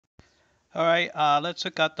All right, let's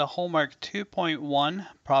look at the homework 2.1,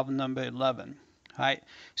 problem number 11. All right,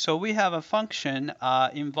 so we have a function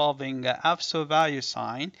involving absolute value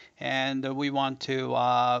sign, and we want to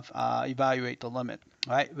evaluate the limit.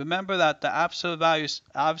 All right, remember that the absolute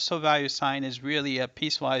value sign is really a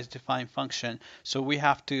piecewise defined function, so we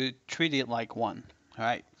have to treat it like one. All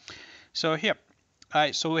right, so here, all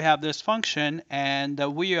right, so we have this function, and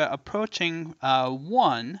we are approaching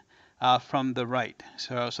 1 from the right.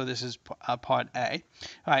 So this is part A.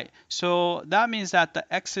 All right, so that means that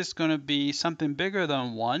the x is going to be something bigger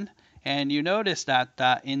than 1. And you notice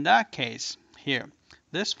that in that case, here,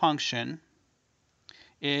 this function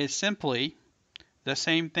is simply the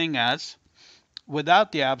same thing as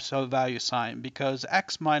without the absolute value sign, because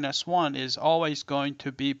x minus 1 is always going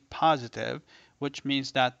to be positive, which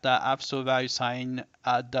means that the absolute value sign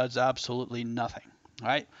does absolutely nothing. All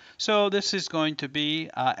right, so this is going to be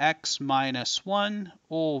x minus 1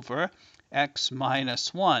 over x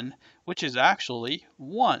minus 1, which is actually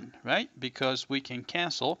 1, right? Because we can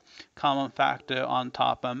cancel common factor on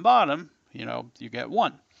top and bottom, you get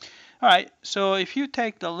 1. All right, so if you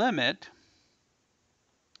take the limit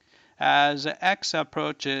as x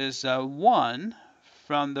approaches 1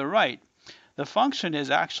 from the right, the function is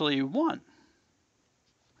actually 1.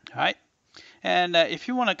 All right, and if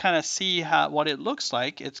you want to kind of see what it looks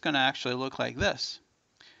like, it's going to actually look like this.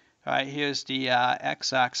 All right, here's the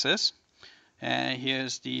x-axis, and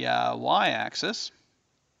here's the y-axis.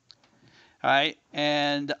 All right,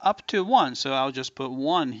 and up to 1, so I'll just put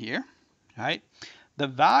 1 here. All right, the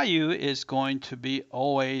value is going to be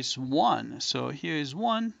always 1. So here's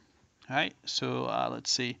 1. All right, so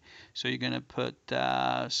let's see. So you're going to put,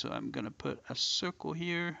 so I'm going to put a circle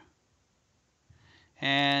here.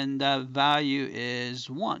 And the value is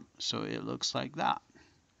 1. So it looks like that.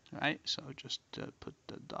 All right, so just put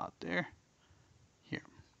the dot there. Here.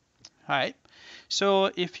 All right, so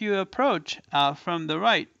if you approach from the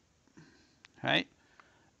right, right,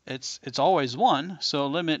 it's always 1. So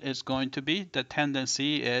limit is going to be, the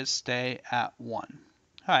tendency is stay at 1.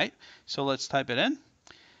 All right, so let's type it in.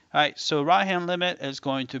 All right, so right-hand limit is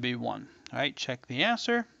going to be 1. All right, check the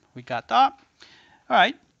answer. We got that. All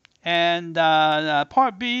right, and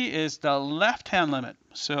part B is the left-hand limit.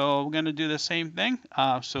 So we're going to do the same thing.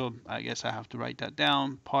 So I guess I have to write that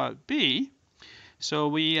down, part B. So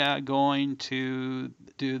we are going to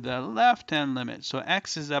do the left-hand limit. So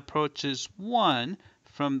x approaches 1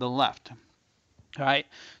 from the left. All right,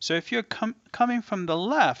 so if you're coming from the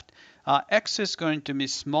left, x is going to be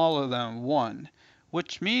smaller than 1.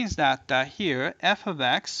 Which means that here, f of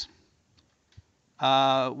x,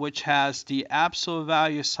 which has the absolute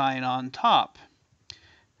value sign on top,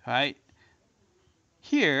 right?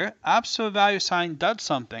 Here, absolute value sign does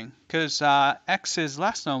something, because x is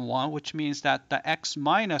less than 1, which means that the x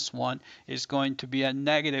minus 1 is going to be a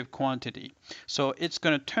negative quantity. So it's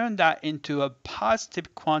going to turn that into a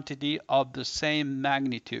positive quantity of the same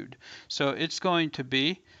magnitude. So it's going to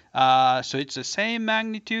be, so it's the same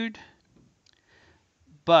magnitude,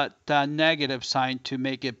 but negative sign to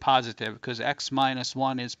make it positive, because x minus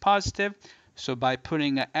 1 is positive. So by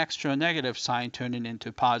putting an extra negative sign, turn it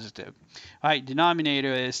into positive. All right,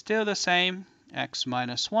 denominator is still the same, x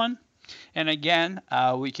minus 1. And again,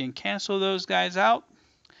 we can cancel those guys out.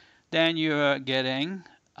 Then you're getting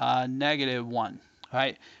negative 1,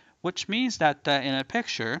 right? Which means that in a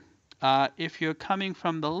picture, if you're coming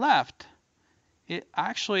from the left, it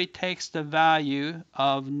actually takes the value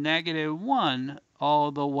of negative 1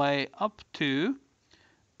 all the way up to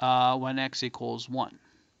when x equals 1.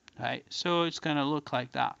 Right? So it's going to look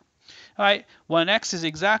like that. All right, when x is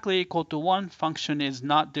exactly equal to 1, function is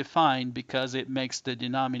not defined because it makes the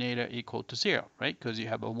denominator equal to 0, right? Because you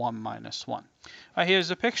have a 1 minus 1. All right,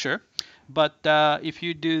 here's a picture. But if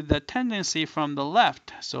you do the tendency from the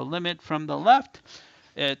left, so limit from the left,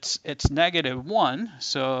 it's negative 1,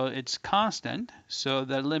 so it's constant. So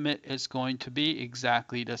the limit is going to be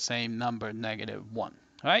exactly the same number, negative 1.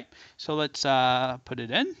 All right, so let's put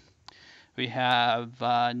it in. We have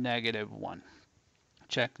negative 1.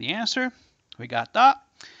 Check the answer. We got that.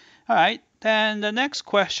 All right, then the next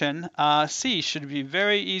question, C, should be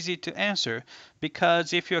very easy to answer,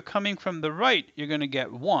 because if you're coming from the right, you're going to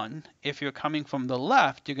get 1. If you're coming from the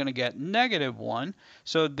left, you're going to get negative 1.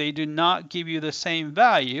 So they do not give you the same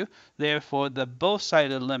value. Therefore, the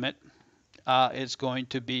both-sided limit is going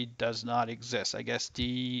to be does not exist. I guess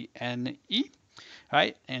D, N, E. All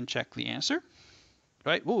right, and check the answer.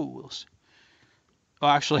 Right, ooh. Oh,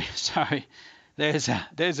 actually, sorry. There's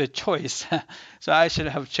a choice. So I should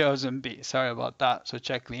have chosen B. Sorry about that. So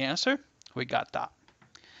check the answer. We got that.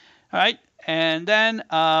 All right. And then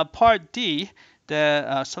part D,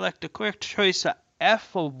 select the correct choice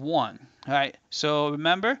f of 1. All right, so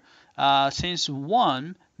remember, since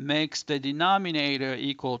 1 makes the denominator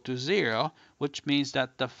equal to 0, which means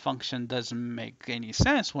that the function doesn't make any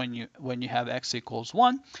sense when you have x equals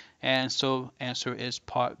 1, and so answer is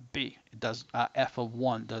part B. It does f of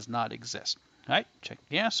 1 does not exist. All right, check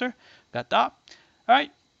the answer. Got that? All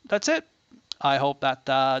right, that's it. I hope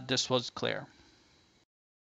that this was clear.